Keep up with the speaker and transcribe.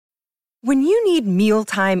When you need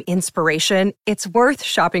mealtime inspiration, it's worth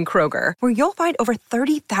shopping Kroger, where you'll find over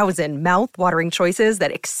 30,000 mouth-watering choices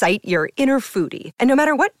that excite your inner foodie. And no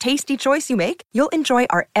matter what tasty choice you make, you'll enjoy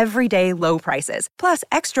our everyday low prices, plus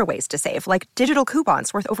extra ways to save, like digital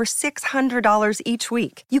coupons worth over $600 each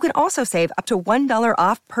week. You can also save up to $1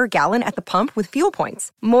 off per gallon at the pump with fuel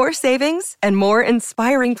points. More savings and more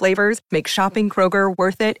inspiring flavors make shopping Kroger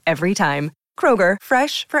worth it every time. Kroger,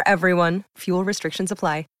 fresh for everyone. Fuel restrictions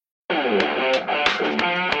apply.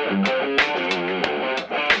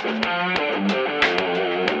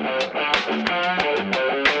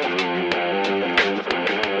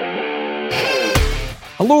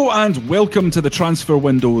 Hello and welcome to the Transfer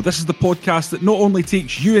Window. This is the podcast that not only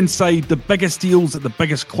takes you inside the biggest deals at the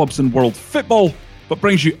biggest clubs in world football, but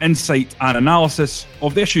brings you insight and analysis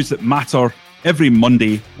of the issues that matter every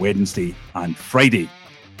Monday, Wednesday and Friday.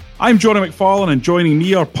 I'm Johnny McFarlane, and joining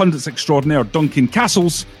me are pundits extraordinaire Duncan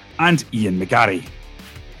Castles and Ian McGarry.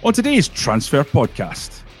 On today's Transfer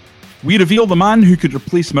Podcast, we reveal the man who could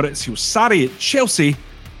replace Maurizio Sarri at Chelsea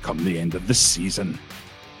come the end of the season.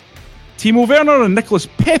 Timo, Werner and Nicolas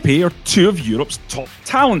Pépé are two of Europe's top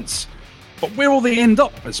talents, but where will they end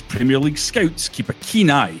up as Premier League scouts keep a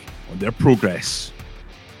keen eye on their progress?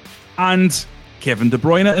 And Kevin De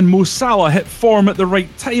Bruyne and Mo Salah hit form at the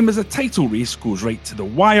right time as a title race goes right to the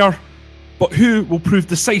wire, but who will prove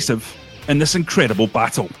decisive in this incredible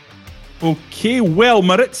battle? Okay, well,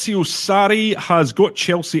 Maurizio Sarri has got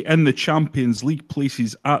Chelsea in the Champions League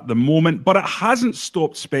places at the moment, but it hasn't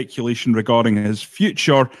stopped speculation regarding his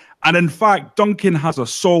future. And in fact, Duncan has a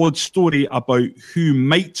solid story about who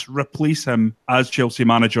might replace him as Chelsea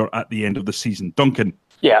manager at the end of the season. Duncan.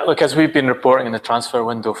 Yeah, look, as we've been reporting in the transfer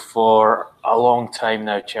window for a long time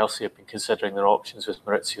now, Chelsea have been considering their options with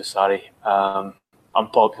Maurizio Sarri.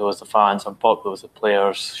 Unpopular with the fans, unpopular with the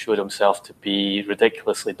players, showed himself to be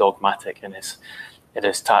ridiculously dogmatic in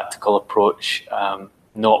his tactical approach,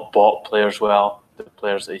 not bought players well. The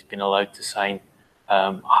players that he's been allowed to sign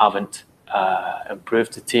haven't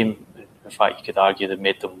improved the team. In fact, you could argue they've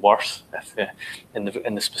made them worse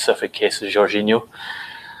in the specific case of Jorginho.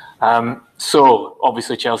 So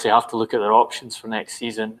obviously Chelsea have to look at their options for next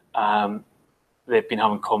season. They've been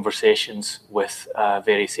having conversations with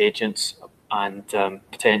various agents and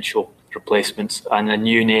potential replacements, and a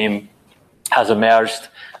new name has emerged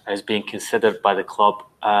and is being considered by the club,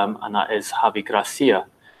 and that is Javi Gracia,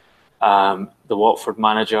 the Watford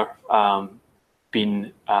manager,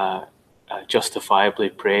 been justifiably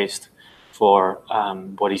praised for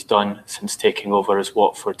what he's done since taking over as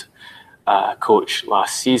Watford coach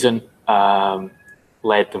last season.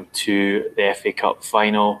 Led them to the FA Cup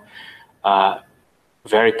final.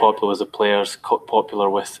 Very popular with the players, popular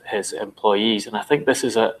with his employees. And I think this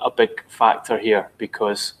is a big factor here,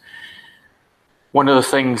 because one of the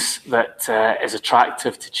things that is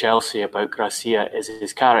attractive to Chelsea about Gracia is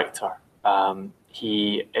his character.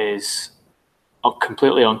 He is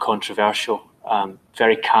completely uncontroversial,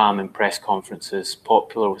 very calm in press conferences,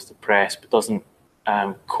 popular with the press, but doesn't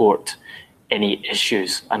court any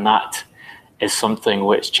issues. And that is something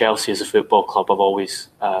which Chelsea as a football club have always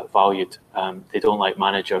valued. They don't like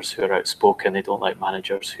managers who are outspoken. They don't like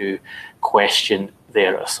managers who question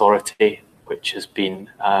their authority, which has been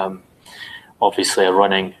obviously a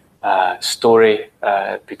running story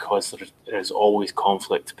because there is always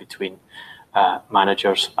conflict between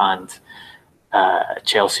managers and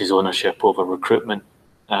Chelsea's ownership over recruitment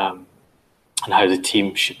and how the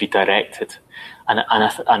team should be directed.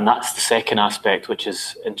 And that's the second aspect which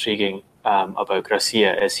is intriguing about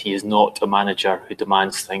Gracia, is he is not a manager who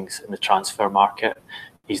demands things in the transfer market.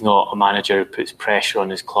 He's not a manager who puts pressure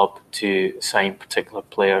on his club to sign particular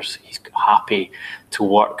players. He's happy to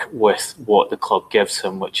work with what the club gives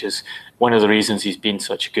him, which is one of the reasons he's been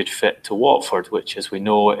such a good fit to Watford, which, as we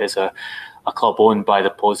know, is a club owned by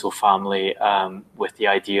the Pozzo family, with the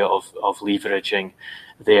idea of leveraging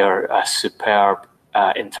their superb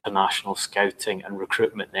international scouting and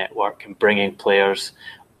recruitment network and bringing players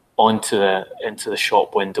into the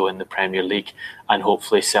shop window in the Premier League and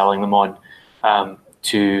hopefully selling them on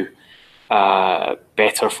to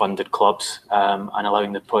better funded clubs and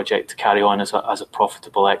allowing the project to carry on as a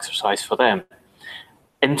profitable exercise for them.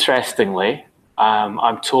 Interestingly,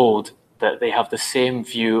 I'm told that they have the same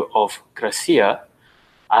view of Gracia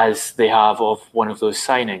as they have of one of those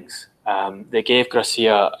signings. They gave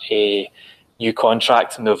Gracia a new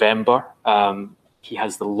contract in November. He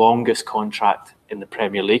has the longest contract in the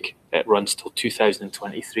Premier League. It runs till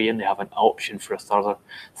 2023, and they have an option for a further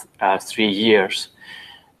 3 years.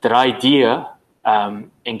 Their idea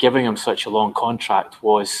in giving him such a long contract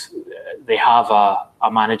was they have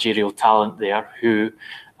a managerial talent there who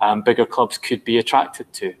bigger clubs could be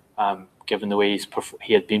attracted to, given the way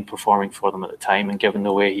he had been performing for them at the time and given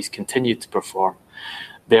the way he's continued to perform.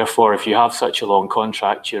 Therefore, if you have such a long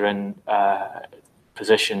contract, you're in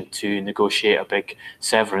position to negotiate a big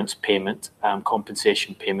severance payment,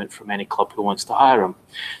 compensation payment from any club who wants to hire him.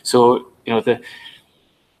 So,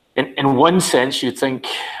 in one sense, you'd think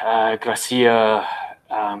Gracia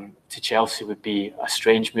to Chelsea would be a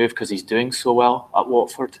strange move because he's doing so well at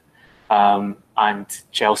Watford. And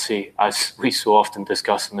Chelsea, as we so often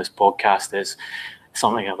discuss in this podcast, is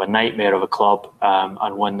something of a nightmare of a club,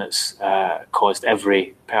 and one that's caused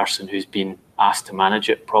every person who's been asked to manage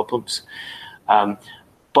it problems.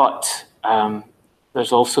 But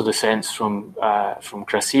there's also the sense from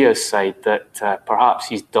Gracia's side that perhaps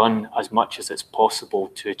he's done as much as it's possible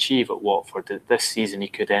to achieve at Watford. This season he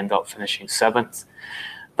could end up finishing 7th.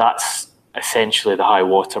 That's essentially the high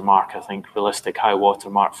water mark, I think, realistic high water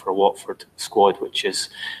mark for a Watford squad, which is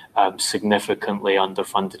significantly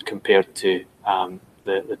underfunded compared to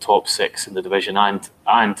the top 6 in the division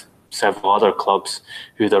and several other clubs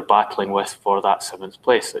who they're battling with for that 7th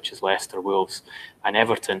place, such as Leicester, Wolves and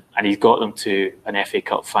Everton. And he's got them to an FA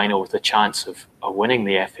Cup final with a chance of winning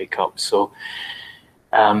the FA Cup. So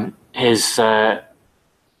his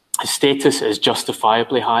status is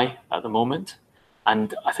justifiably high at the moment.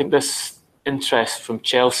 And I think this interest from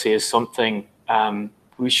Chelsea is something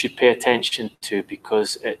we should pay attention to,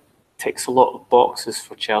 because it ticks a lot of boxes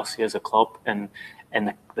for Chelsea as a club in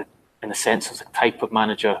the sense of the type of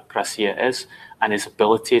manager Gracia is and his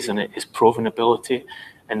abilities and his proven ability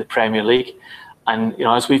in the Premier League. And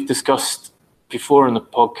as we've discussed before in the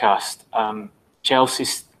podcast,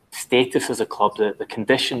 Chelsea's status as a club, the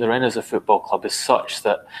condition they're in as a football club, is such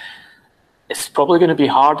that it's probably going to be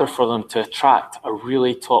harder for them to attract a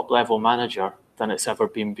really top-level manager than it's ever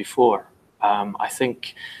been before. I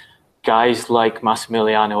think guys like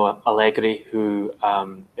Massimiliano Allegri, who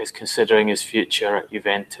is considering his future at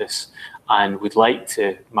Juventus and would like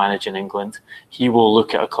to manage in England, he will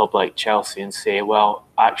look at a club like Chelsea and say, well,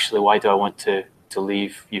 actually, why do I want to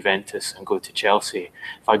leave Juventus and go to Chelsea?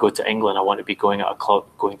 If I go to England, I want to be going to a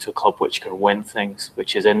club which can win things,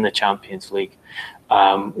 which is in the Champions League,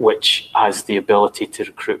 which has the ability to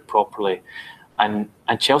recruit properly. And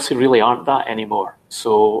Chelsea really aren't that anymore.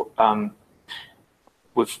 So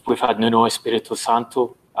we've had Nuno Espirito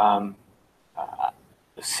Santo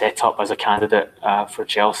set up as a candidate for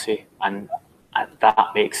Chelsea, and that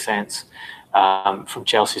makes sense. From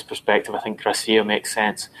Chelsea's perspective, I think Gracia makes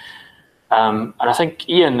sense. And I think,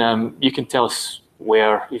 Ian, you can tell us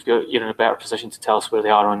where you're in a better position to tell us where they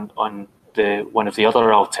are on one of the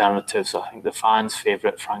other alternatives. I think the fans'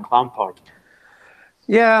 favourite, Frank Lampard.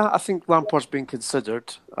 Yeah, I think Lampard's been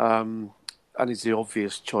considered, and he's the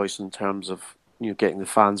obvious choice in terms of getting the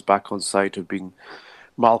fans back on side who've been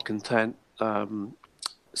malcontent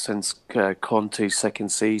since Conte's second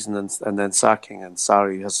season and then sacking, and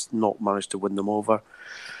Sarri has not managed to win them over.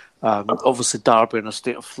 Obviously, Derby are in a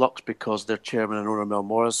state of flux because their chairman and owner, Mel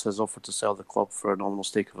Morris, has offered to sell the club for a nominal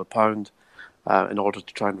stake of £1 in order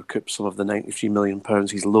to try and recoup some of the £93 million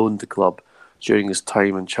he's loaned the club during his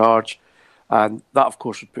time in charge. And that, of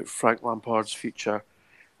course, would put Frank Lampard's future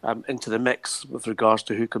into the mix with regards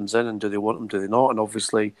to who comes in and do they want him, do they not. And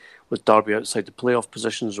obviously, with Derby outside the playoff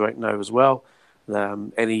positions right now as well,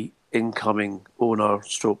 any incoming owner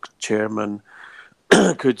stroke chairman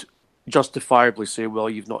could justifiably say, well,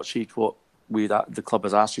 you've not achieved what the club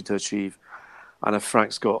has asked you to achieve. And if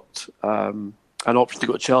Frank's got an option to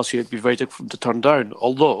go to Chelsea, it'd be very difficult for him to turn down.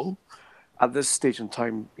 Although, at this stage in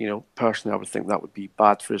time, personally, I would think that would be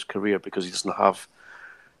bad for his career because he doesn't have...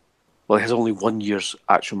 Well, he has only 1 year's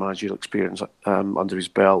actual managerial experience under his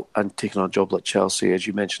belt, and taking on a job like Chelsea, as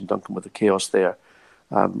you mentioned, Duncan, with the chaos there,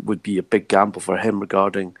 would be a big gamble for him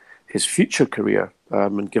regarding his future career.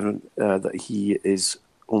 And given that he is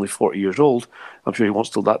only 40 years old, I'm sure he wants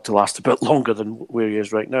that to last a bit longer than where he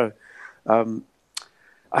is right now.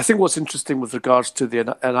 I think what's interesting with regards to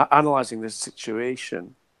analysing this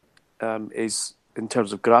situation is, in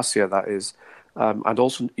terms of Gracia, that is, and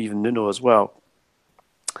also even Nuno as well.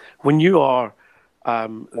 When you are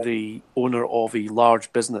the owner of a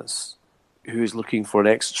large business who is looking for an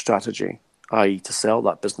exit strategy, i.e. to sell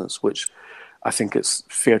that business, which I think it's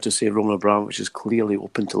fair to say Roman Abramovich is clearly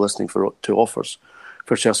open to listening to offers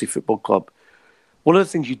for Chelsea Football Club. One of the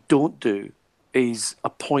things you don't do is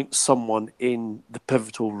appoint someone in the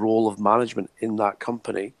pivotal role of management in that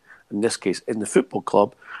company, in this case in the football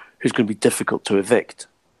club, who's going to be difficult to evict,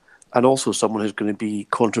 and also someone who's going to be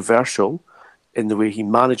controversial in the way he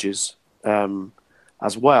manages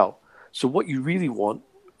as well. So what you really want,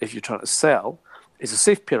 if you're trying to sell, is a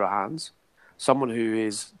safe pair of hands, someone who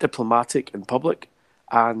is diplomatic in public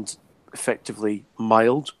and effectively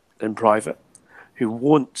mild in private, who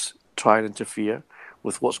won't try and interfere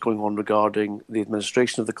with what's going on regarding the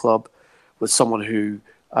administration of the club, with someone who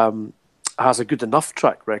has a good enough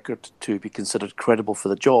track record to be considered credible for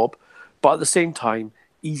the job, but at the same time,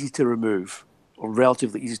 easy to remove, or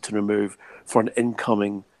relatively easy to remove for an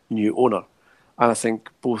incoming new owner. And I think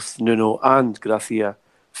both Nuno and Gracia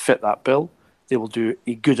fit that bill. They will do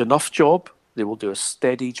a good enough job. They will do a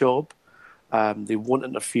steady job. They won't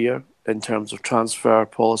interfere in terms of transfer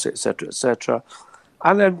policy, etc., etc.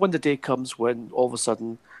 And then when the day comes when all of a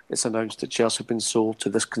sudden it's announced that Chelsea have been sold to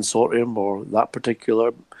this consortium or that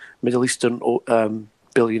particular Middle Eastern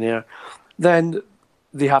billionaire, then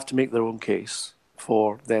they have to make their own case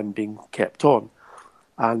for them being kept on.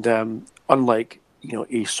 And unlike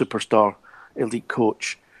a superstar elite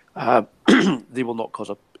coach, they will not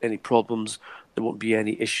cause any problems. There won't be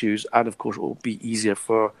any issues, and of course, it will be easier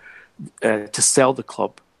to sell the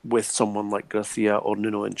club with someone like Gracia or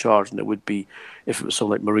Nuno in charge than it would be if it was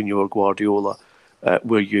someone like Mourinho or Guardiola,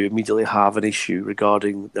 where you immediately have an issue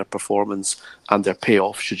regarding their performance and their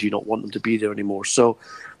payoff should you not want them to be there anymore. So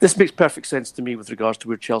this makes perfect sense to me with regards to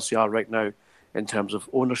where Chelsea are right now in terms of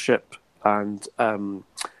ownership and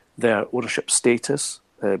their ownership status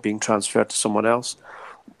being transferred to someone else.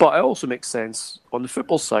 But it also makes sense on the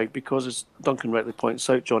football side because, as Duncan rightly points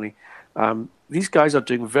out, Johnny, these guys are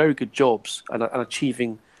doing very good jobs and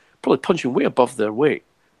achieving, probably punching way above their weight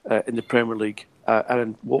in the Premier League and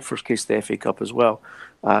in Watford's case, the FA Cup as well.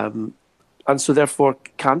 And so therefore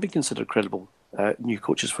can be considered credible new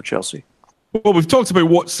coaches for Chelsea. Well, we've talked about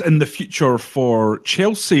what's in the future for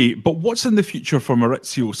Chelsea, but what's in the future for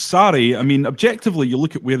Maurizio Sarri? I mean, objectively, you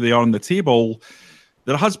look at where they are on the table,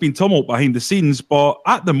 there has been tumult behind the scenes, but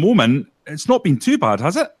at the moment, it's not been too bad,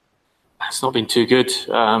 has it? It's not been too good.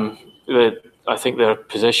 I think their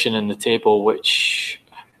position in the table, which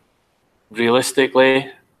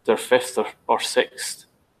realistically, they're fifth or sixth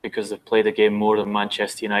because they've played a game more than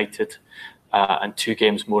Manchester United and 2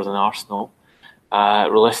 games more than Arsenal.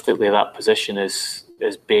 Realistically, that position is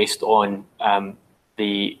based on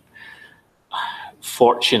the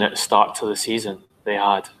fortunate start to the season they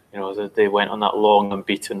had. They went on that long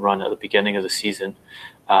unbeaten run at the beginning of the season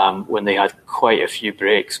when they had quite a few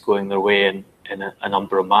breaks going their way in a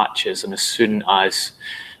number of matches. And as soon as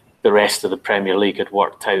the rest of the Premier League had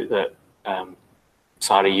worked out that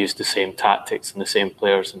Sarri used the same tactics and the same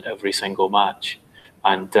players in every single match,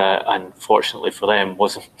 and fortunately for them,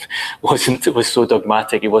 it was so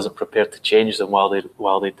dogmatic he wasn't prepared to change them while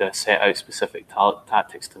they'd set out specific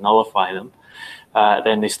tactics to nullify them.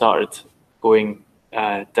 Then they started going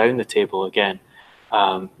down the table again.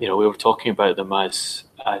 We were talking about them as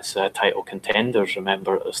title contenders,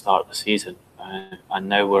 remember, at the start of the season, and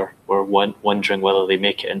now we're wondering whether they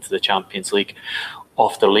make it into the Champions League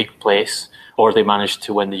off their league place or they manage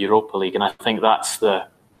to win the Europa League. And I think that's the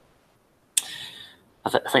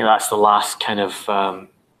last kind of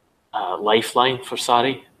lifeline for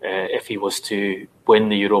Sarri. If he was to win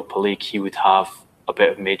the Europa League, he would have a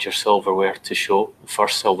bit of major silverware to show, the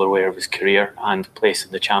first silverware of his career, and place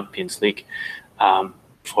in the Champions League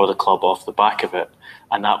for the club off the back of it.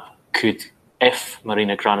 And that could, if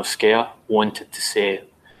Marina Granovskaya wanted to say,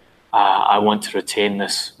 I want to retain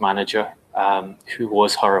this manager, who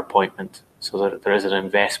was her appointment, so that there is an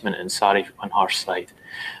investment in Sarri on her side,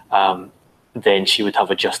 then she would have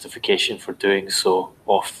a justification for doing so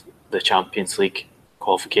off the Champions League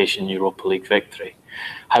qualification, Europa League victory.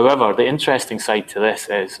 However, the interesting side to this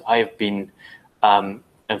is I have been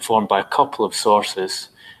informed by a couple of sources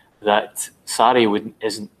that Sarri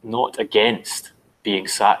is not against being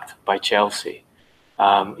sacked by Chelsea.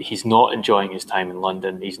 He's not enjoying his time in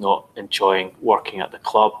London. He's not enjoying working at the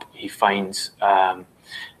club. He finds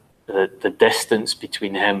the distance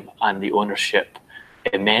between him and the ownership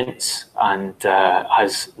immense, and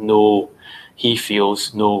he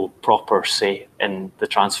feels no proper say in the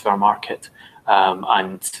transfer market.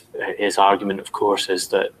 And his argument, of course, is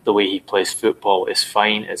that the way he plays football is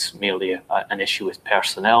fine. It's merely an issue with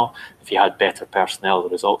personnel. If he had better personnel, the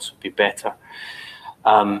results would be better.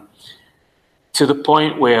 To the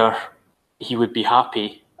point where he would be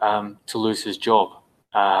happy to lose his job.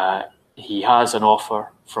 He has an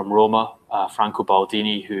offer from Roma, Franco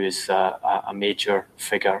Baldini, who is a major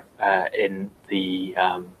figure in the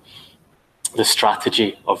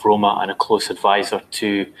strategy of Roma and a close advisor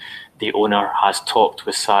to the owner, has talked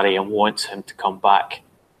with Sarri and wants him to come back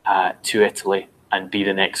to Italy and be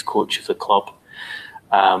the next coach of the club.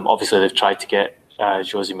 Obviously, they've tried to get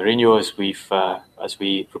Jose Mourinho, as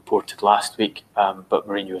we reported last week, but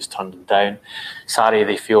Mourinho has turned him down. Sarri,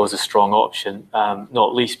 they feel, is a strong option,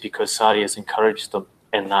 not least because Sarri has encouraged them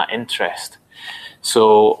in that interest.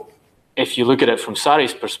 So if you look at it from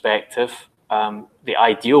Sarri's perspective, the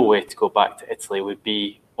ideal way to go back to Italy would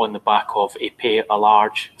be on the back of a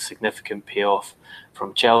large, significant payoff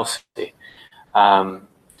from Chelsea,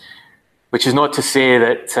 which is not to say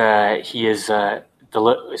that he is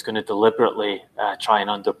going to deliberately try and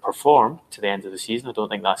underperform to the end of the season. I don't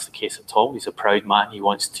think that's the case at all. He's a proud man. He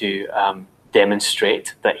wants to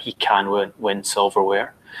demonstrate that he can win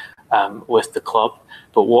silverware with the club.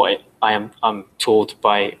 But what I'm told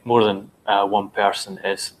by more than one person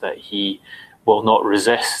is that he will not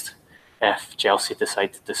resist if Chelsea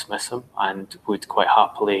decide to dismiss him, and would quite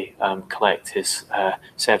happily collect his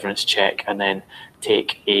severance check and then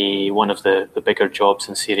take one of the bigger jobs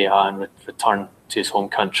in Serie A and return to his home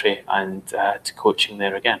country and to coaching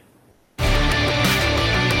there again.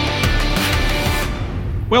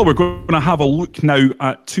 Well, we're going to have a look now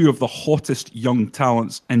at two of the hottest young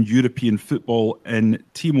talents in European football in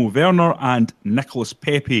Timo Werner and Nicolas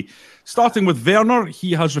Pépé. Starting with Werner,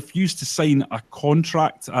 he has refused to sign a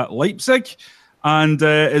contract at Leipzig and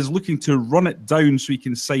is looking to run it down so he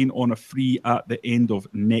can sign on a free at the end of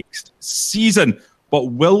next season.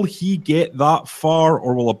 But will he get that far,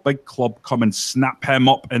 or will a big club come and snap him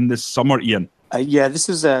up in this summer, Ian? This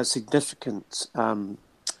is a significant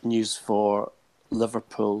news for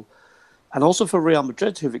Liverpool and also for Real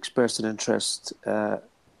Madrid, who've expressed an interest, a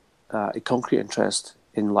concrete interest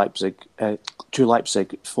in Leipzig, to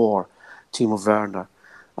Leipzig for Timo Werner.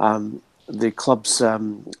 The club's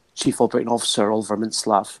chief operating officer, Oliver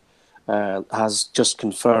Mintzlaff, has just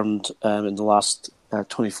confirmed in the last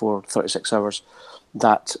 36 hours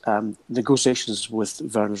that negotiations with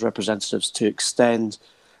Werner's representatives to extend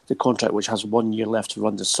the contract, which has 1 year left to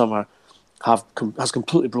run this summer, has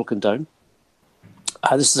completely broken down.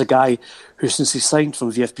 This is a guy who, since he signed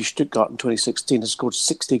from VfB Stuttgart in 2016, has scored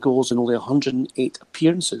 60 goals in only 108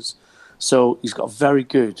 appearances. So he's got a very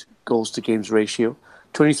good goals-to-games ratio.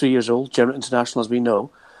 23 years old, German international, as we know,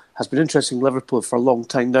 has been interested in Liverpool for a long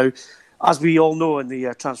time now. As we all know in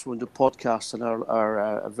the Transfer Window podcast, and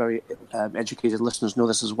our very educated listeners know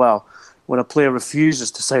this as well, when a player refuses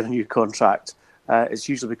to sign a new contract, it's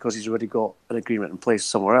usually because he's already got an agreement in place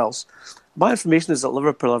somewhere else. My information is that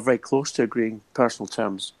Liverpool are very close to agreeing personal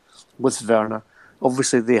terms with Werner.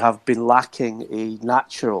 Obviously, they have been lacking a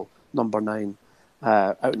natural number 9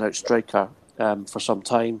 out-and-out striker for some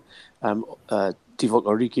time. Divock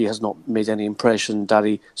Origi has not made any impression.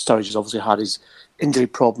 Daddy Sturridge has obviously had his injury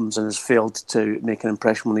problems and has failed to make an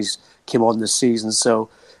impression when he's came on this season. So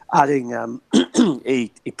adding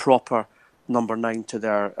a proper number 9 to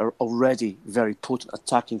their already very potent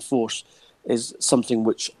attacking force is something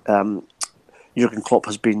which Jurgen Klopp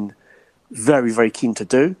has been very, very keen to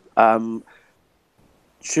do.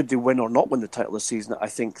 Should they win or not win the title this season, I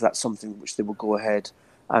think that's something which they will go ahead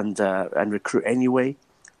and recruit anyway.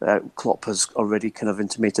 Klopp has already kind of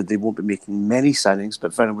intimated they won't be making many signings,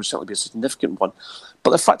 but Werner will certainly be a significant one. But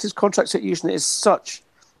the fact his contract situation is such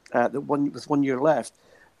that with 1 year left,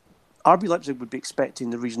 RB Leipzig would be expecting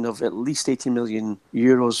the region of at least 80 million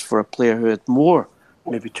euros for a player who had more,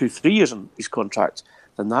 maybe 2-3 years on his contract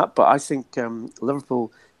than that. But I think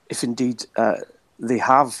Liverpool, if indeed they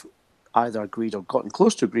have either agreed or gotten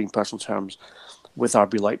close to agreeing personal terms with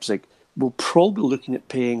RB Leipzig, will probably be looking at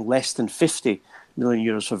paying less than 50 million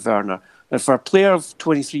euros for Werner. And for a player of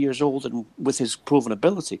 23 years old and with his proven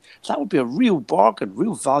ability, that would be a real bargain,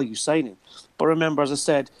 real value signing. But remember, as I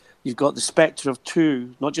said, you've got the spectre of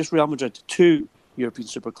two, not just Real Madrid, two European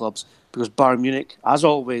super clubs, because Bayern Munich, as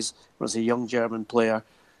always, was a young German player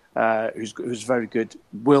who's very good,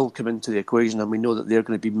 will come into the equation, and we know that they're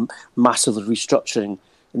going to be massively restructuring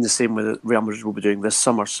in the same way that Real Madrid will be doing this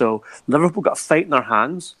summer. So Liverpool got a fight in their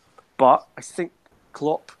hands, but I think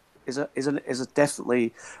Klopp is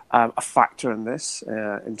definitely a factor in this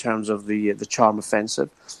in terms of the charm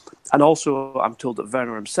offensive. And also, I'm told that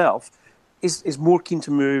Werner himself is more keen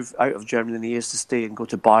to move out of Germany than he is to stay and go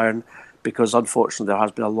to Bayern, because unfortunately there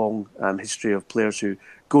has been a long history of players who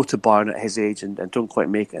go to Bayern at his age and don't quite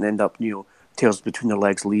make it and end up, tails between their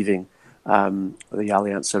legs, leaving the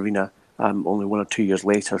Allianz Arena only 1 or 2 years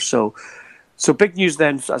later. So big news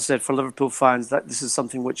then, as I said, for Liverpool fans, that this is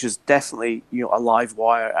something which is definitely a live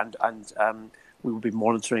wire, and we will be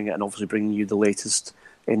monitoring it and obviously bringing you the latest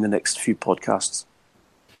in the next few podcasts.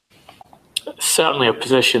 Certainly a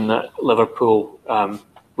position that Liverpool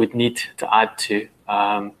would need to add to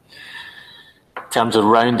in terms of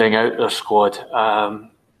rounding out their squad.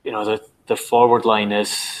 The forward line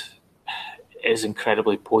is is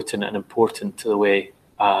incredibly potent and important to the way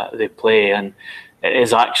they play. And it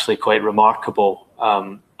is actually quite remarkable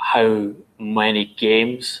how many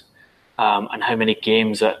games and how many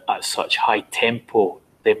games at such high tempo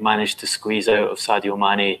they've managed to squeeze out of Sadio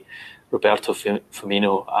Mane, Roberto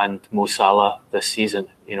Firmino and Mo Salah this season.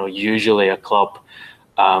 Usually a club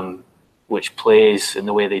which plays in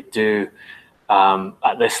the way they do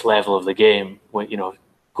at this level of the game,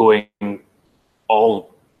 going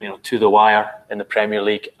all to the wire in the Premier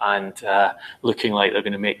League and looking like they're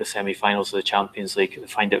going to make the semi-finals of the Champions League. They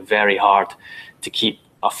find it very hard to keep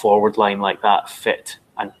a forward line like that fit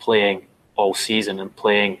and playing all season and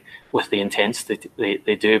playing with the intensity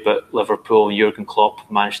they do. But Liverpool, Jurgen Klopp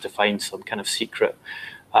managed to find some kind of secret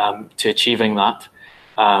to achieving that.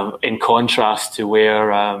 In contrast to where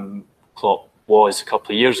Klopp was a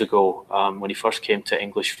couple of years ago when he first came to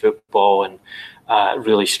English football and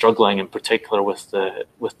really struggling in particular with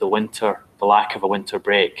the winter, the lack of a winter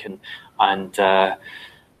break and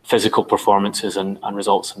physical performances and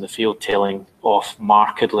results in the field tailing off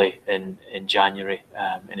markedly in January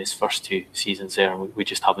in his first 2 seasons there. And we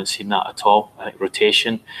just haven't seen that at all. I think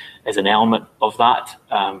rotation is an element of that.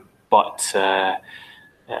 But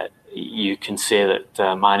you can say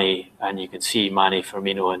that Mane, and you can see Mane,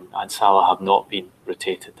 Firmino and Salah have not been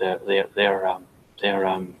rotated. Their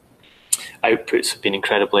outputs have been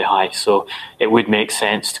incredibly high. So it would make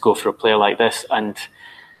sense to go for a player like this. And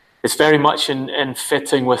it's very much in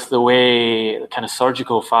fitting with the way, the kind of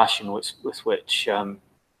surgical fashion with which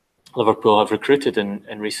Liverpool have recruited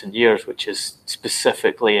in recent years, which is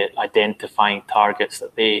specifically identifying targets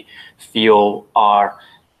that they feel are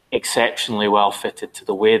exceptionally well fitted to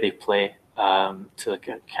the way they play, to the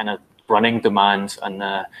kind of running demands and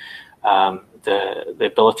the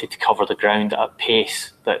ability to cover the ground at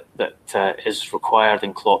pace that is required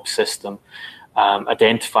in Klopp's system.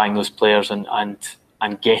 Identifying those players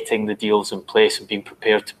and getting the deals in place and being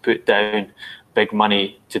prepared to put down big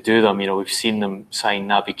money to do them. We've seen them sign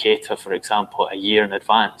Naby Keita, for example, a year in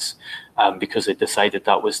advance because they decided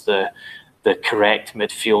that was the correct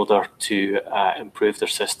midfielder to improve their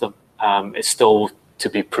system. It's still to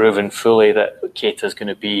be proven fully that Keita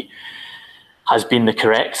has been the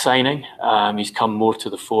correct signing. He's come more to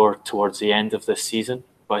the fore towards the end of this season,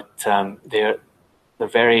 but they're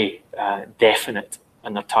very definite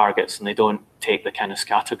in their targets, and they don't take the kind of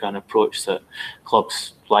scattergun approach that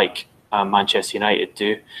clubs like Manchester United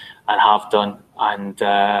do and have done, and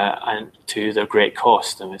to their great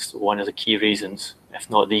cost. And it's one of the key reasons, if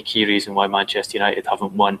not the key reason, why Manchester United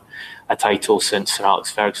haven't won a title since Sir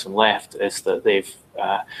Alex Ferguson left, is that they've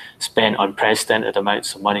spent unprecedented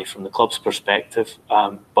amounts of money from the club's perspective,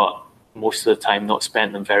 but most of the time not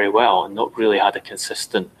spent them very well and not really had a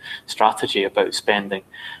consistent strategy about spending.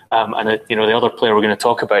 And the other player we're going to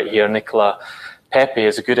talk about here, Nicolas, Pépé,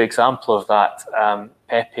 is a good example of that.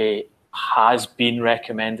 Pépé has been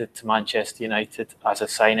recommended to Manchester United as a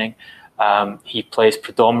signing. He plays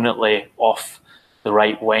predominantly off the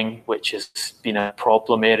right wing, which has been a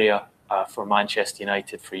problem area for Manchester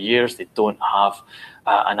United for years. They don't have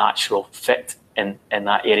a natural fit in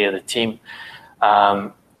that area of the team.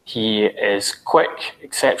 He is quick,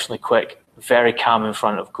 exceptionally quick, very calm in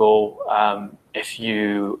front of goal. If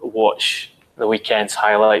you watch the weekend's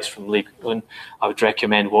highlights from Ligue 1, I would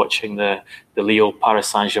recommend watching the Lille Paris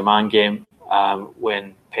Saint-Germain game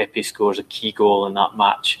when Pépé scores a key goal in that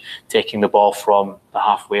match, taking the ball from the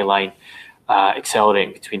halfway line,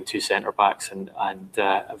 accelerating between 2 centre-backs and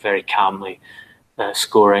very calmly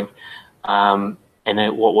scoring. And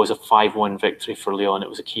then what was a 5-1 victory for Lyon, it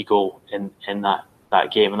was a key goal in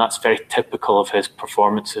that game. And that's very typical of his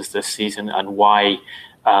performances this season, and why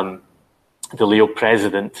the Lille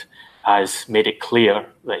president has made it clear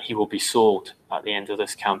that he will be sold at the end of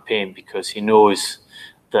this campaign, because he knows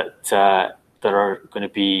that there are going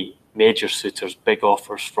to be major suitors, big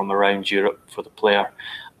offers from around Europe for the player.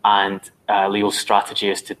 And Lille's strategy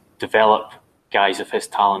is to develop guys of his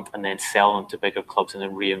talent and then sell them to bigger clubs and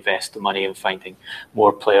then reinvest the money in finding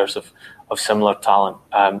more players of similar talent.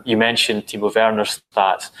 You mentioned Timo Werner's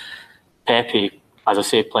stats. Pépé, as I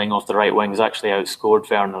say, playing off the right wing, has actually outscored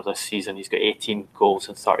Werner this season. He's got 18 goals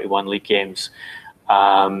in 31 league games,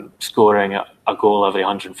 scoring a goal every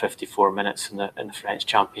 154 minutes in the French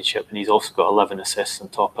Championship, and he's also got 11 assists on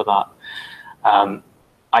top of that.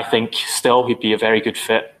 I think still he'd be a very good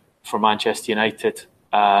fit for Manchester United.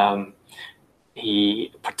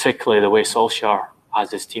 He, particularly the way Solskjaer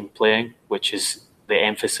has his team playing, which is the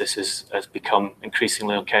emphasis has become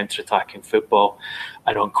increasingly on counter-attacking football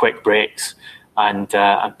and on quick breaks. And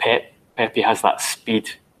Pépé has that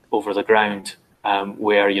speed over the ground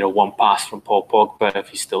where one pass from Paul Pogba, if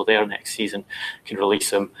he's still there next season, can release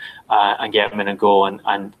him and get him in a goal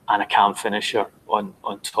and a calm finisher on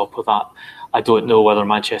top of that. I don't know whether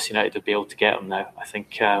Manchester United will be able to get him now. I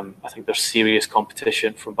think there's serious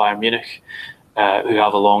competition from Bayern Munich, who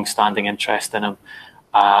have a long-standing interest in him,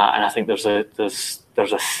 and I think there's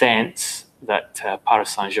a sense that Paris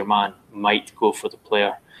Saint-Germain might go for the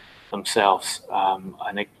player themselves.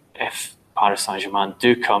 And if Paris Saint-Germain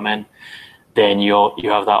do come in, then you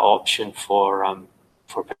have that option for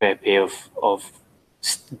Pépé of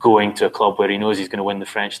going to a club where he knows he's going to win the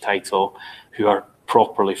French title, who are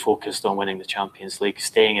properly focused on winning the Champions League,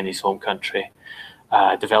 staying in his home country,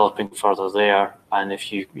 developing further there. And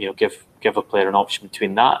if you give a player an option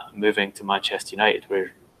between that and moving to Manchester United,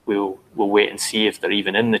 where we'll wait and see if they're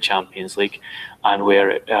even in the Champions League, and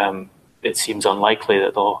where it seems unlikely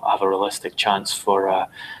that they'll have a realistic chance for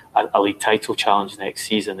a league title challenge next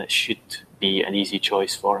season, it should be an easy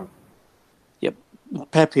choice for him. Yep,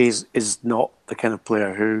 Pépé is not the kind of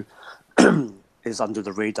player who is under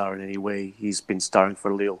the radar in any way. He's been starring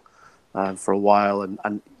for Lille for a while,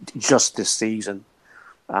 and just this season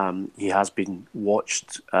he has been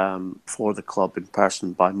watched for the club in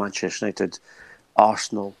person by Manchester United,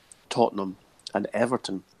 Arsenal, Tottenham and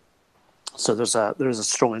Everton. So there is a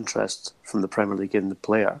strong interest from the Premier League in the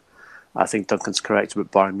player. I think Duncan's correct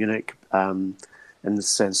about Bayern Munich, in the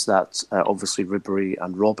sense that obviously Ribéry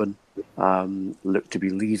and Robben look to be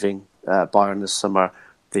leaving Bayern this summer.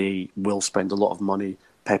 They will spend a lot of money.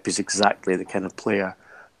 Pep is exactly the kind of player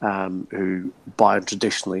who Bayern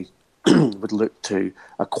traditionally would look to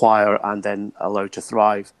acquire and then allow to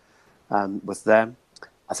thrive with them.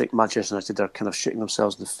 I think Manchester United are kind of shooting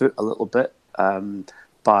themselves in the foot a little bit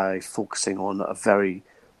by focusing on a very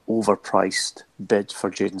overpriced bid for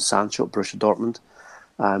Jadon Sancho at Borussia Dortmund,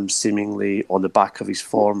 seemingly on the back of his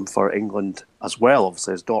form for England as well,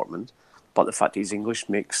 obviously, as Dortmund. But the fact that he's English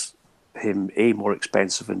makes him A, more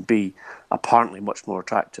expensive, and B, apparently much more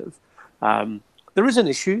attractive. There is an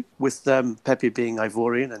issue with Pépé being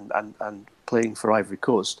Ivorian and playing for Ivory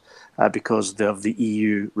Coast because of the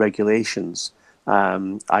EU regulations,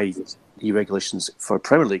 EU regulations for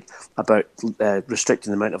Premier League about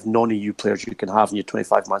restricting the amount of non-EU players you can have in your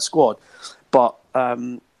 25-man squad. But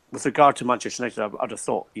with regard to Manchester United, I'd have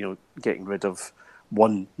thought getting rid of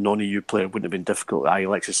one non-EU player wouldn't have been difficult.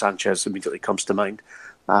 Alexis Sanchez immediately comes to mind.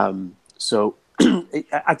 So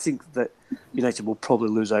I think that United will probably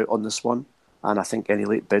lose out on this one, and I think any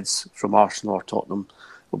late bids from Arsenal or Tottenham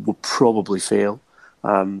will probably fail.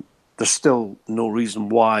 There's still no reason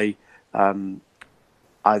why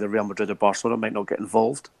either Real Madrid or Barcelona might not get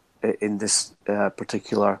involved in this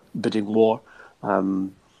particular bidding war,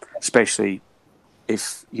 especially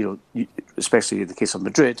if especially in the case of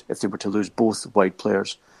Madrid, if they were to lose both wide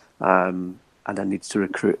players and then need to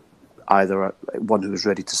recruit either one who is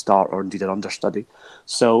ready to start or indeed an understudy.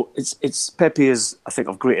 So it's Pépé is, I think,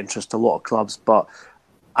 of great interest to a lot of clubs, but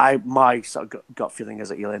my sort of gut feeling is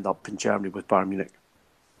that he'll end up in Germany with Bayern Munich.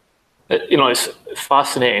 It's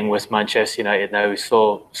fascinating with Manchester United now. We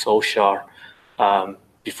saw Solskjaer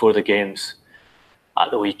before the games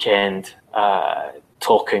at the weekend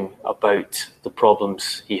talking about the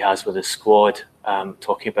problems he has with his squad,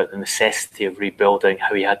 talking about the necessity of rebuilding,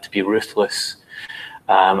 how he had to be ruthless,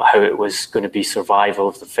 how it was going to be survival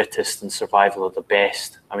of the fittest and survival of the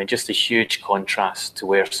best. I mean, just a huge contrast to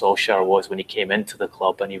where Solskjaer was when he came into the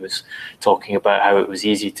club, and he was talking about how it was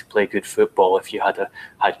easy to play good football if you had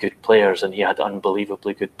good players, and he had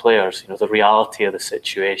unbelievably good players. The reality of the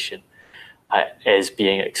situation is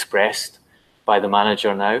being expressed by the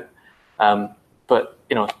manager now. But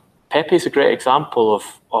Pépé is a great example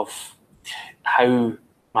of how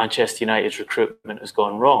Manchester United's recruitment has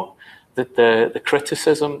gone wrong. The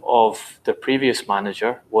criticism of the previous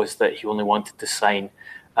manager was that he only wanted to sign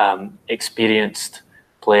experienced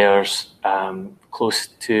players close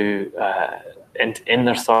to in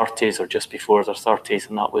their 30s or just before their 30s,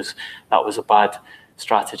 and that was a bad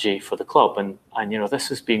strategy for the club. And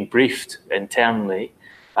this is being briefed internally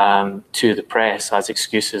to the press as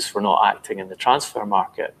excuses for not acting in the transfer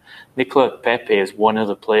market. Nicolas Pépé is one of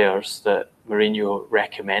the players that Mourinho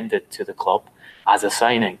recommended to the club as a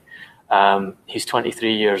signing. He's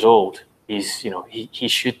 23 years old. He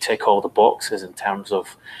should tick all the boxes in terms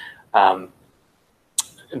of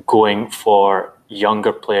going for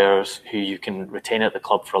younger players who you can retain at the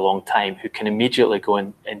club for a long time, who can immediately go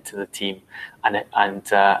into the team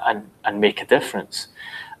and make a difference.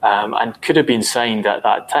 And could have been signed at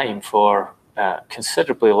that time for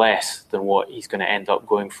considerably less than what he's going to end up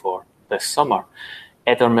going for this summer.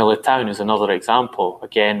 Eder Militão is another example,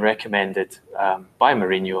 again recommended by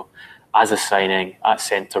Mourinho, as a signing at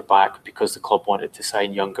centre-back because the club wanted to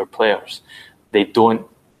sign younger players. They don't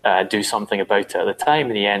do something about it at the time,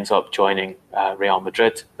 and he ends up joining Real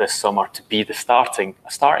Madrid this summer to be the starting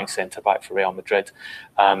centre-back for Real Madrid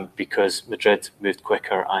because Madrid moved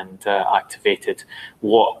quicker and activated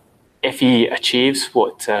what, if he achieves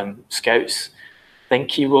what scouts think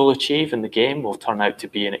he will achieve in the game, will turn out to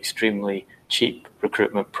be an extremely cheap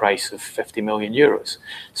recruitment price of 50 million euros.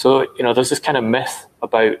 So, there's this kind of myth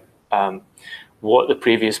about what the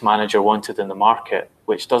previous manager wanted in the market,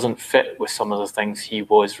 which doesn't fit with some of the things he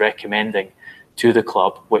was recommending to the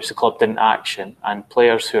club, which the club didn't action. And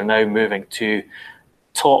players who are now moving to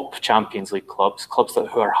top Champions League clubs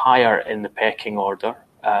who are higher in the pecking order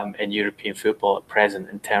in European football at present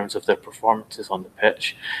in terms of their performances on the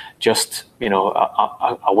pitch, just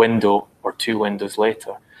a window or two windows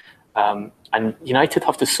later. And United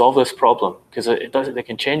have to solve this problem because they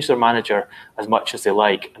can change their manager as much as they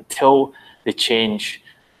like until they change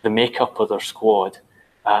the makeup of their squad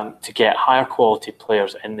to get higher quality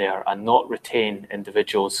players in there and not retain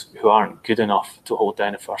individuals who aren't good enough to hold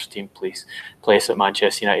down a first team place at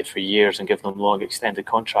Manchester United for years and give them long extended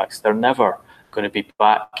contracts. They're never going to be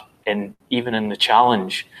back even in the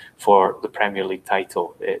challenge for the Premier League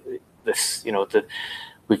title.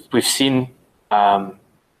 We've seen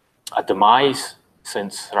a demise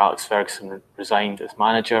since Sir Alex Ferguson resigned as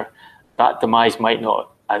manager. That demise might not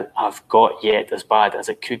have got yet as bad as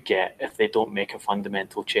it could get if they don't make a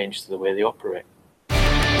fundamental change to the way they operate.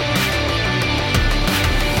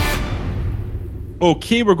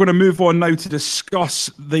 Okay, we're going to move on now to discuss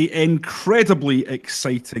the incredibly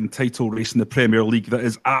exciting title race in the Premier League that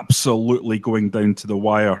is absolutely going down to the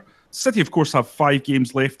wire. City, of course, have 5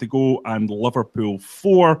 games left to go and Liverpool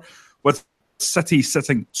 4, with City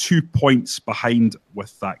sitting 2 points behind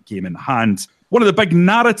with that game in hand. One of the big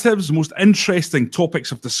narratives, most interesting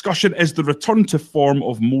topics of discussion is the return to form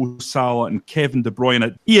of Mo Salah and Kevin De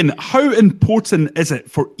Bruyne. Ian, how important is it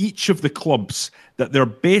for each of the clubs that their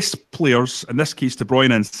best players, in this case De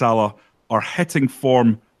Bruyne and Salah, are hitting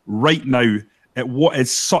form right now at what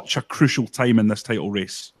is such a crucial time in this title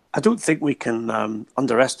race? I don't think we can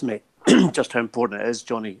underestimate just how important it is,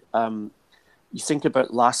 Johnny. You think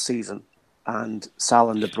about last season, and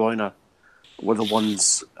Salah and De Bruyne were the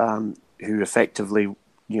ones who effectively,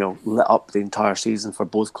 lit up the entire season for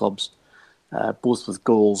both clubs, both with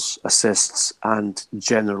goals, assists, and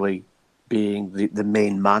generally being the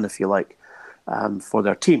main man, if you like, for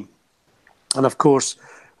their team. And of course,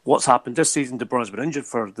 what's happened this season, De Bruyne's been injured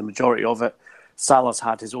for the majority of it. Salah's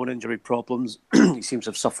had his own injury problems. He seems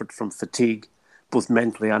to have suffered from fatigue, both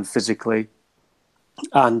mentally and physically.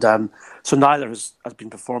 And so neither has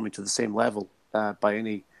been performing to the same level by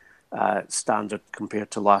any standard compared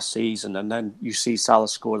to last season. And then you see Salah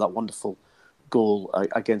score that wonderful goal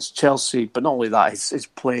against Chelsea. But not only that, his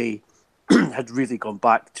play had really gone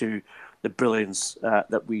back to the brilliance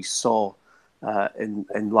that we saw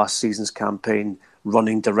in last season's campaign,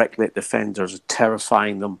 running directly at defenders,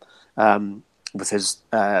 terrifying them with his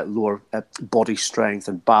lower body strength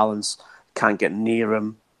and balance. Can't get near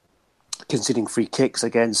him, conceding free kicks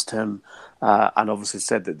against him, and obviously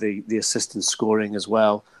said that the assist and scoring as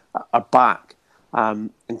well are back.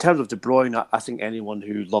 In terms of De Bruyne, I think anyone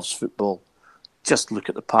who loves football, just look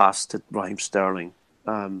at the pass to Raheem Sterling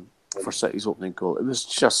for City's opening goal. It was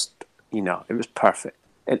just, it was perfect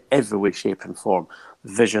in every way, shape and form.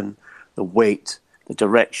 The vision, the weight, the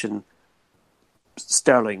direction.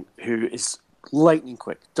 Sterling, who is lightning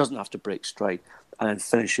quick, doesn't have to break stride, and then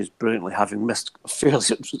finishes brilliantly, having missed a fairly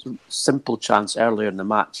simple chance earlier in the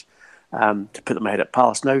match to put them ahead at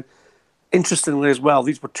Palace. Now, interestingly as well,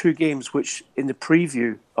 these were 2 games which, in the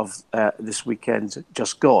preview of this weekend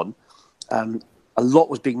just gone, a lot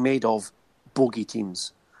was being made of bogey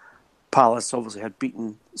teams. Palace obviously had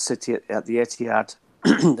beaten City at the Etihad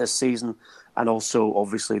this season, and also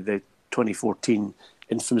obviously the 2014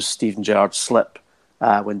 infamous Steven Gerrard slip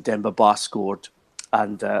when Demba Ba scored,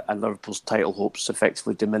 and Liverpool's title hopes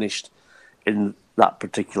effectively diminished in that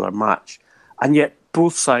particular match. And yet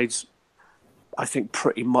both sides, I think,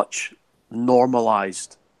 pretty much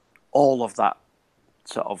normalised all of that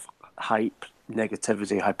sort of hype,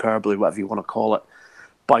 negativity, hyperbole, whatever you want to call it,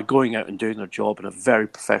 by going out and doing their job in a very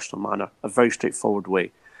professional manner, a very straightforward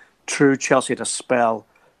way. True, Chelsea had a spell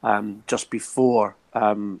just before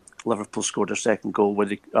Liverpool scored their second goal,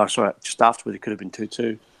 just after, where they could have been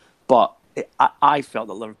 2-2. But I felt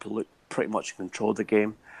that Liverpool looked pretty much in control of the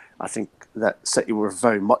game. I think that City were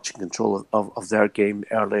very much in control of their game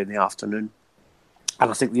early in the afternoon. And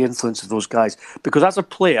I think the influence of those guys, because as a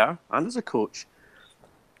player and as a coach,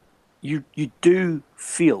 you do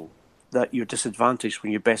feel that you're disadvantaged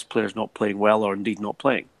when your best player is not playing well or indeed not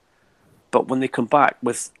playing. But when they come back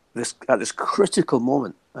with this at this critical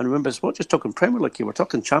moment, and remember, it's not just talking Premier League here, we're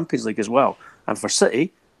talking Champions League as well. And for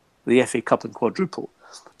City, the FA Cup and quadruple.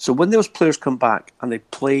 So when those players come back and they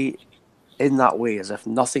play in that way as if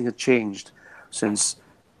nothing had changed since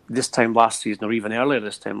this time last season or even earlier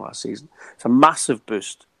this time last season, it's a massive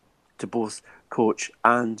boost to both coach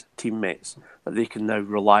and teammates that they can now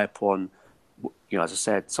rely upon, as I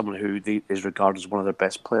said, someone who is regarded as one of their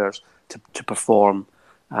best players to perform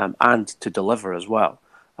and to deliver as well.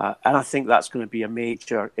 And I think that's going to be a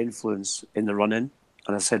major influence in the run-in.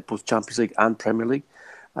 And as I said, both Champions League and Premier League.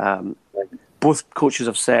 Both coaches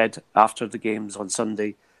have said after the games on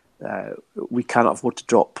Sunday, we cannot afford to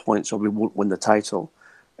drop points or we won't win the title.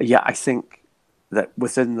 Yeah, I think that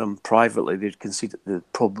within them privately, they'd concede that they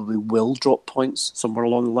probably will drop points somewhere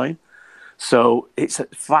along the line. So it's a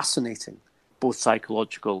fascinating, both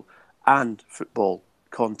psychological and football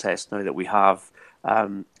contest now that we have.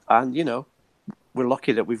 And, we're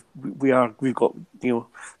lucky that we've got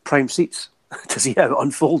prime seats to see how it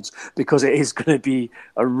unfolds, because it is going to be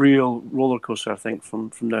a real roller coaster, I think,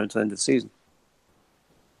 from now until the end of the season.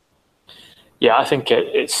 Yeah, I think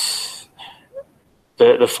it's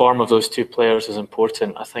the form of those two players is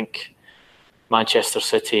important. I think Manchester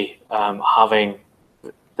City having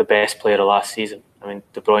the best player of last season. I mean,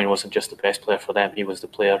 De Bruyne wasn't just the best player for them; he was the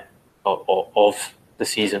player of the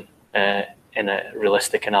season in a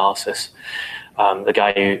realistic analysis. The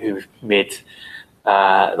guy who made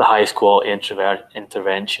the highest quality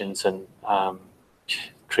interventions and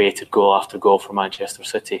created goal after goal for Manchester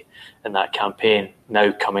City in that campaign,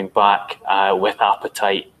 now coming back with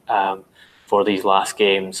appetite for these last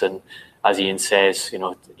games, and as Ian says,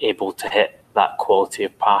 able to hit that quality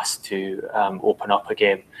of pass to open up a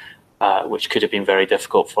game, which could have been very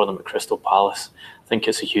difficult for them at Crystal Palace. I think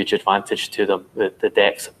it's a huge advantage to them, the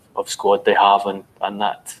depth of squad they have, and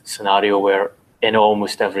that scenario where in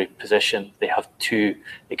almost every position they have two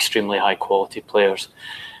extremely high quality players.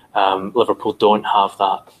 Liverpool don't have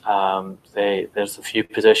that. There's a few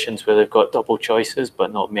positions where they've got double choices,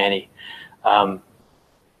 but not many. And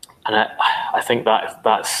I think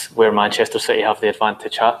that's where Manchester City have the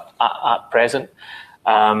advantage at present.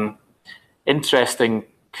 Interesting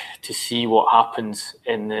to see what happens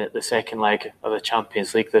in the second leg of the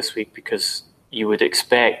Champions League this week, because you would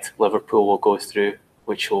expect Liverpool will go through,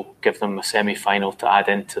 which will give them a semi-final to add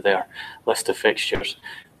into their list of fixtures.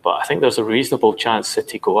 But I think there's a reasonable chance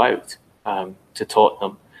City go out to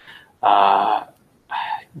Tottenham,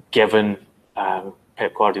 given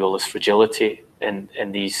Pep Guardiola's fragility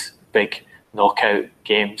in these big knockout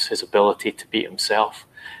games, his ability to beat himself,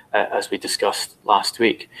 as we discussed last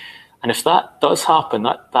week. And if that does happen,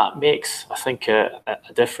 that makes, I think, a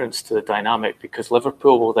difference to the dynamic, because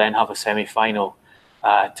Liverpool will then have a semi-final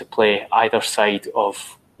to play either side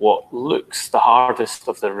of what looks the hardest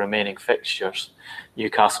of the remaining fixtures,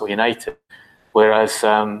 Newcastle United, whereas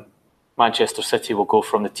Manchester City will go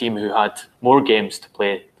from the team who had more games to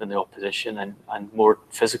play than the opposition and more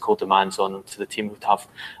physical demands on them to the team who would have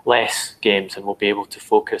less games and will be able to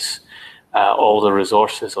focus all the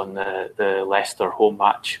resources on the Leicester home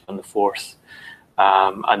match on the 4th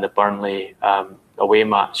and the Burnley away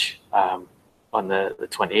match on the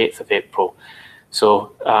 28th of April.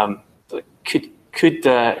 So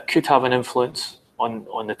could have an influence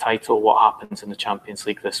on the title, what happens in the Champions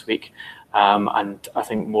League this week, and I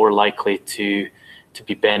think more likely to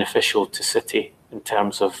be beneficial to City in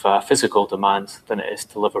terms of physical demands than it is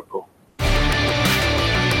to Liverpool.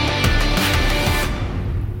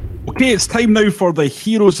 Okay, it's time now for the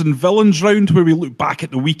Heroes and Villains round, where we look back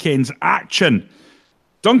at the weekend's action.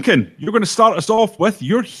 Duncan, you're going to start us off with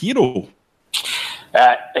your hero.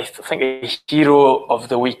 I think the hero of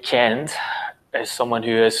the weekend is someone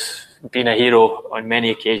who has been a hero on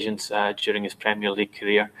many occasions during his Premier League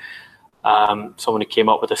career. Someone who came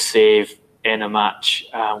up with a save in a match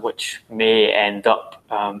which may end up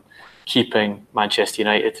keeping Manchester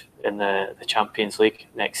United in the Champions League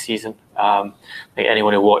next season. I think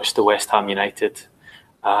anyone who watched the West Ham United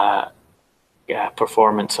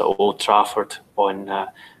performance at Old Trafford on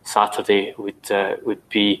Saturday would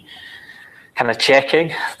be kind of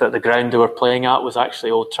checking that the ground they were playing at was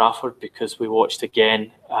actually Old Trafford, because we watched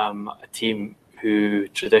again a team who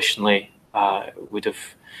traditionally would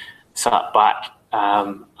have sat back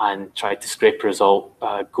and tried to scrape a result,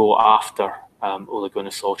 go after Ole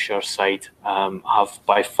Gunnar Solskjaer's side, have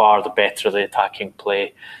by far the better of the attacking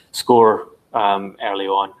play, score early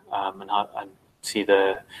on, and see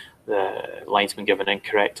the linesman give an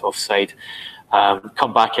incorrect offside,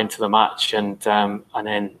 come back into the match and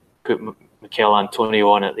then put Mikel Antonio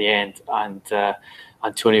on at the end, and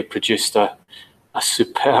Antonio produced a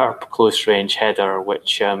superb close-range header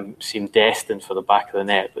which seemed destined for the back of the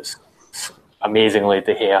net. But amazingly,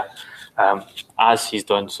 De Gea, as he's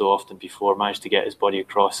done so often before, managed to get his body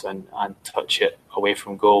across and touch it away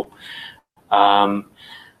from goal.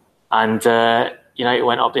 United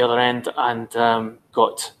went up the other end and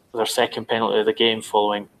got their second penalty of the game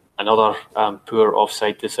following another poor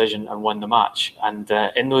offside decision, and won the match. And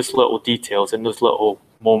in those little details, in those little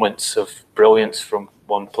moments of brilliance from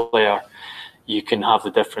one player, you can have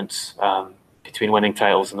the difference between winning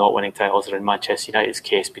titles and not winning titles, or in Manchester United's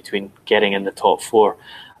case, between getting in the top four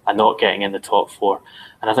and not getting in the top four.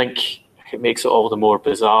 And I think it makes it all the more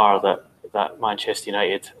bizarre that Manchester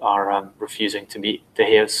United are refusing to meet De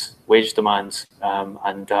Gea's wage demands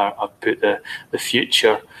and have put the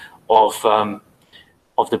future of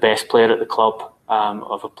the best player at the club,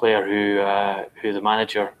 of a player who the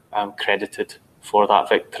manager credited for that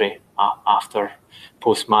victory after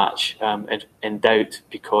post-match in doubt,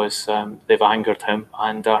 because they've angered him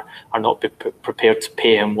and are not prepared to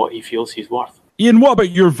pay him what he feels he's worth. Ian, what about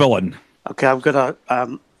your villain? Okay, I'm going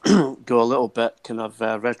to go a little bit kind of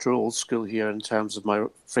retro old school here in terms of my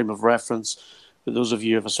frame of reference. For those of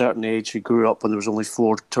you of a certain age who grew up when there was only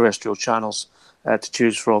 4 terrestrial channels to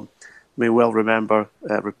choose from, may well remember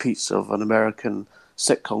repeats of an American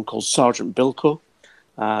sitcom called Sergeant Bilko,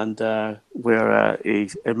 and where a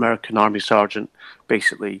American Army sergeant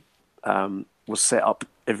basically was set up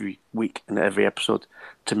every week in every episode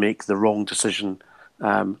to make the wrong decision,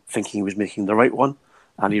 thinking he was making the right one.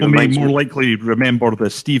 And he reminds me, likely remember the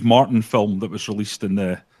Steve Martin film that was released in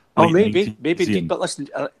the maybe, but listen,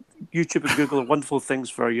 YouTube and Google are wonderful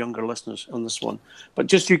things for our younger listeners on this one. But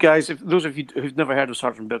just you guys, if those of you who've never heard of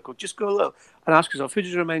Sergeant Bilko, just go a little and ask yourself, who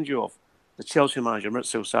does it remind you of? The Chelsea manager,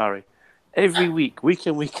 Maurizio Sarri. Every week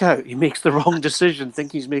in, week out, he makes the wrong decision,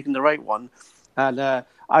 thinking he's making the right one, and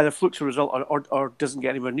either flukes a result or doesn't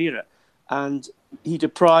get anywhere near it. And he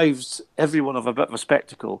deprives everyone of a bit of a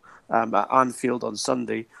spectacle at Anfield on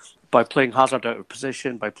Sunday by playing Hazard out of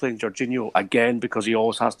position, by playing Jorginho again because he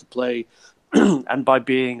always has to play, and by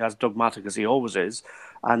being as dogmatic as he always is,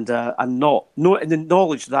 and in the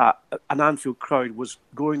knowledge that an Anfield crowd was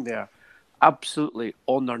going there absolutely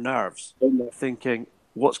on their nerves, thinking,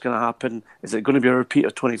 what's going to happen? Is it going to be a repeat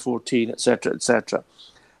of 2014, etc., etc.?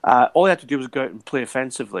 All he had to do was go out and play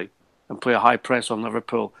offensively and play a high press on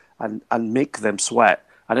Liverpool and make them sweat.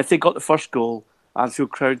 And if they got the first goal,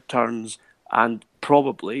 Anfield crowd turns, and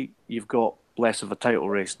probably you've got less of a title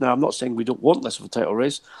race. Now, I'm not saying we don't want less of a title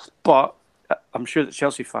race, but I'm sure that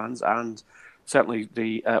Chelsea fans and certainly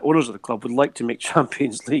the owners of the club would like to make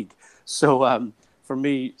Champions League. So for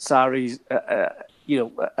me, Sarri's,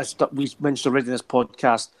 as we mentioned already in this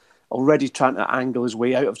podcast, already trying to angle his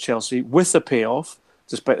way out of Chelsea with a payoff,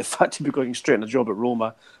 despite the fact he'd be going straight in a job at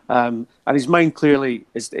Roma. And his mind clearly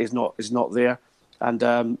is not there.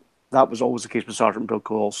 And that was always the case with Sergeant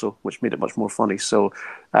Bilko also, which made it much more funny. So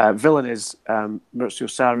villain is Maurizio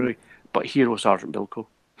Sarri, but hero Sergeant Bilko.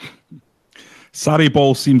 Sarri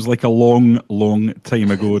ball seems like a long, long time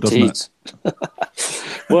ago, doesn't it?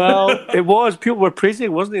 Well, it was. People were praising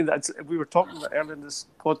it, wasn't it? We were talking about earlier in this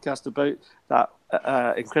podcast about that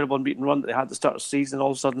incredible unbeaten run that they had at the start of the season.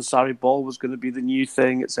 All of a sudden, Sarri ball was going to be the new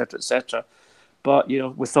thing, etc., etc. But,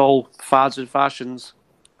 with all fads and fashions,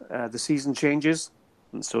 the season changes,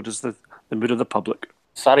 and so does the mood of the public.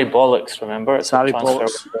 Sarri bollocks, remember? It's Sarri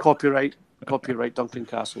bollocks. Copyright Duncan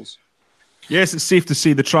Castles. Yes, it's safe to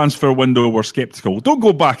say the transfer window were sceptical. Don't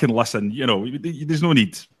go back and listen. There's no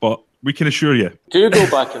need, but we can assure you. Do go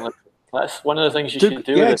back and listen. That's one of the things you should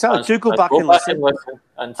do. Yeah, exactly. Do go back and listen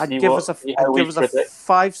and give us a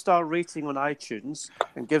 5-star rating on iTunes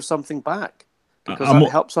and give something back, because that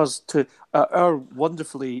helps us to our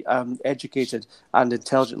wonderfully educated and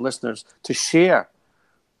intelligent listeners to share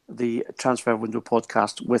the Transfer Window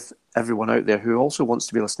podcast with everyone out there who also wants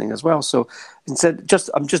to be listening as well. So instead,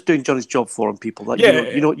 I'm just doing Johnny's job for him, people. Like,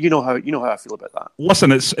 you know how I feel about that.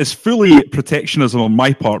 Listen, it's fully protectionism on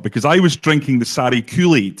my part, because I was drinking the Sarri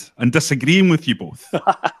Kool-Aid and disagreeing with you both.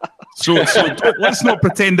 So let's not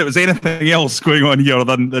pretend it was anything else going on here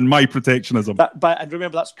than my protectionism. And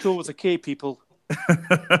remember, that's cool with a K, people.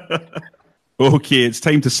 Okay, it's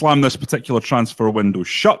time to slam this particular transfer window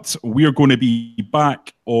shut. We're going to be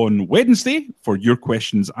back on Wednesday for your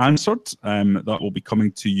questions answered. That will be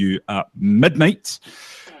coming to you at midnight.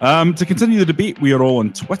 To continue the debate, we are all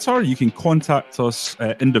on Twitter. You can contact us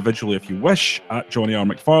individually if you wish, at Johnny R.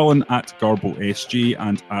 McFarlane, at Garbo SG,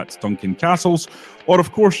 and at Duncan Castles. Or,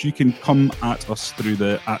 of course, you can come at us through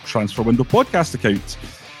the @Transfer Window podcast account.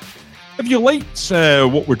 If you liked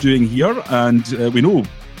what we're doing here, and we know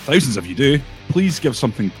thousands of you do, please give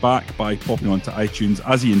something back by popping onto iTunes,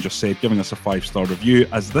 as Ian just said, giving us a 5-star review,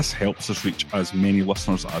 as this helps us reach as many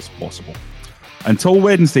listeners as possible. Until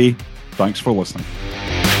Wednesday, thanks for listening.